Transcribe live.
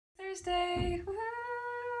Thursday.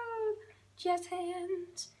 Woohoo! Jazz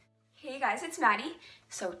hands. Hey guys, it's Maddie.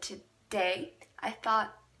 So today I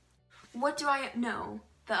thought, what do I know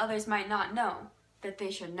that others might not know that they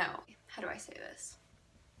should know? How do I say this?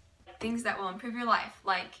 Things that will improve your life,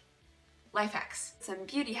 like life hacks. Some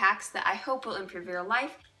beauty hacks that I hope will improve your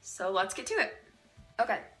life. So let's get to it.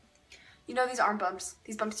 Okay. You know these arm bumps,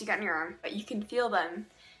 these bumps you get in your arm, but you can feel them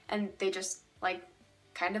and they just like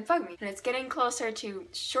kind of bug me. And it's getting closer to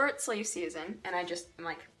short sleeve season and I'm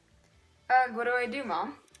like, what do I do,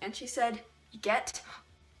 Mom? And she said, you get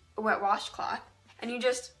a wet washcloth and you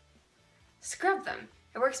just scrub them.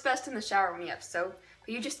 It works best in the shower when you have soap, but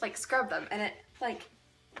you just like scrub them and it like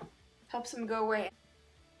helps them go away. I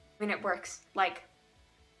mean, it works like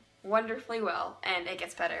wonderfully well and it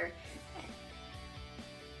gets better.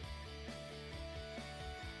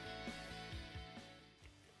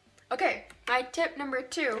 Okay, my tip number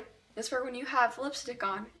 2 is for when you have lipstick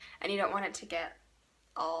on and you don't want it to get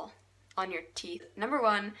all on your teeth. Number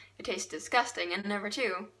 1, it tastes disgusting, and number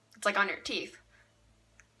 2, it's like on your teeth.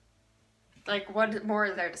 Like, what more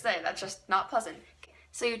is there to say? That's just not pleasant.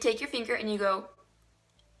 So you take your finger and you go.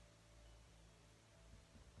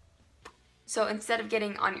 So instead of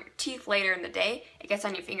getting on your teeth later in the day, it gets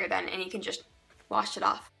on your finger then and you can just wash it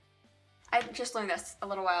off. I just learned this a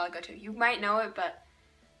little while ago too. You might know it, but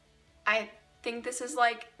I think this is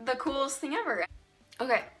like the coolest thing ever.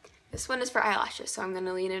 Okay, this one is for eyelashes, so I'm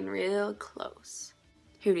gonna lean in real close.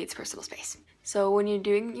 Who needs personal space? So when you're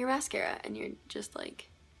doing your mascara and you're just like,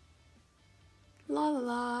 la la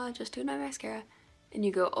la, just doing my mascara, and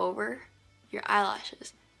you go over your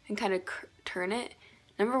eyelashes and kind of turn it.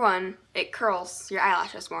 Number 1, it curls your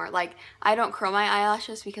eyelashes more. Like, I don't curl my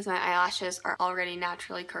eyelashes because my eyelashes are already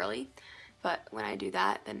naturally curly, but when I do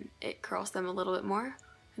that, then it curls them a little bit more.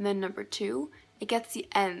 And then number 2, it gets the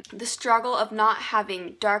end. The struggle of not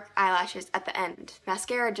having dark eyelashes at the end.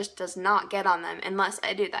 Mascara just does not get on them unless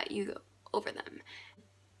I do that. You go over them.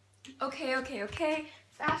 Okay.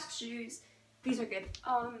 Fast shoes. These are good.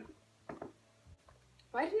 Why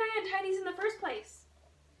didn't I untie these in the first place?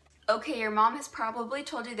 Okay, your mom has probably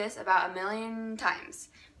told you this about 1,000,000 times.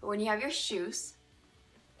 But when you have your shoes,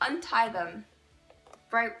 untie them.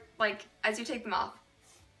 Right, like, as you take them off.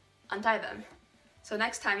 Untie them. So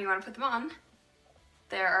next time you want to put them on,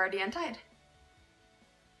 they're already untied.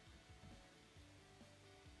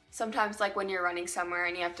 Sometimes like when you're running somewhere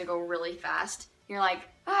and you have to go really fast, you're like,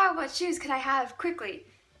 what shoes can I have quickly?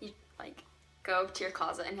 You like go to your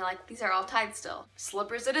closet and you're like, these are all tied still.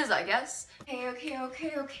 Slippers it is, I guess. Okay,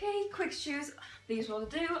 quick shoes. These will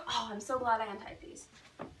do. Oh, I'm so glad I untied these.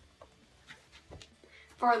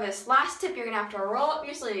 For this last tip, you're gonna have to roll up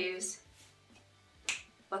your sleeves.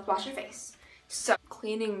 Let's wash your face. So,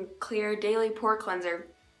 Cleaning Clear Daily Pore Cleanser,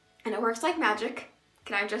 and it works like magic,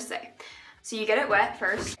 can I just say. So you get it wet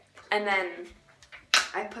first, and then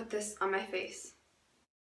I put this on my face.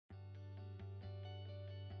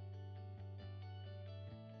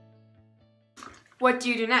 What do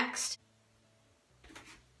you do next?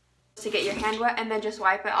 To get your hand wet, and then just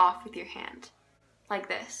wipe it off with your hand, like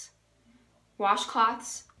this.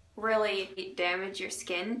 Washcloths really damage your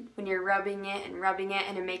skin when you're rubbing it and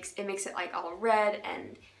it makes it like all red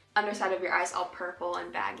and underside of your eyes all purple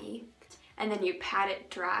and baggy. And then you pat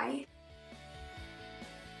it dry.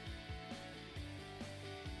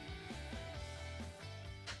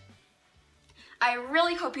 I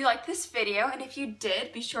really hope you liked this video, and if you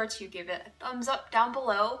did, be sure to give it a thumbs up down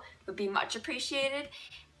below. It would be much appreciated.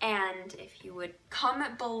 And if you would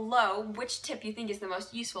comment below which tip you think is the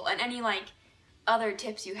most useful and any like other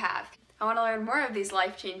tips you have. I want to learn more of these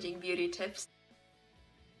life-changing beauty tips.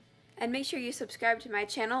 And make sure you subscribe to my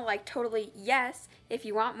channel, like totally yes, if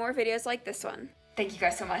you want more videos like this one. Thank you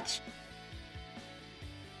guys so much.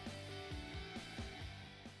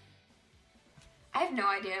 I have no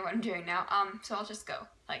idea what I'm doing now, so I'll just go.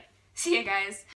 Like, see you guys.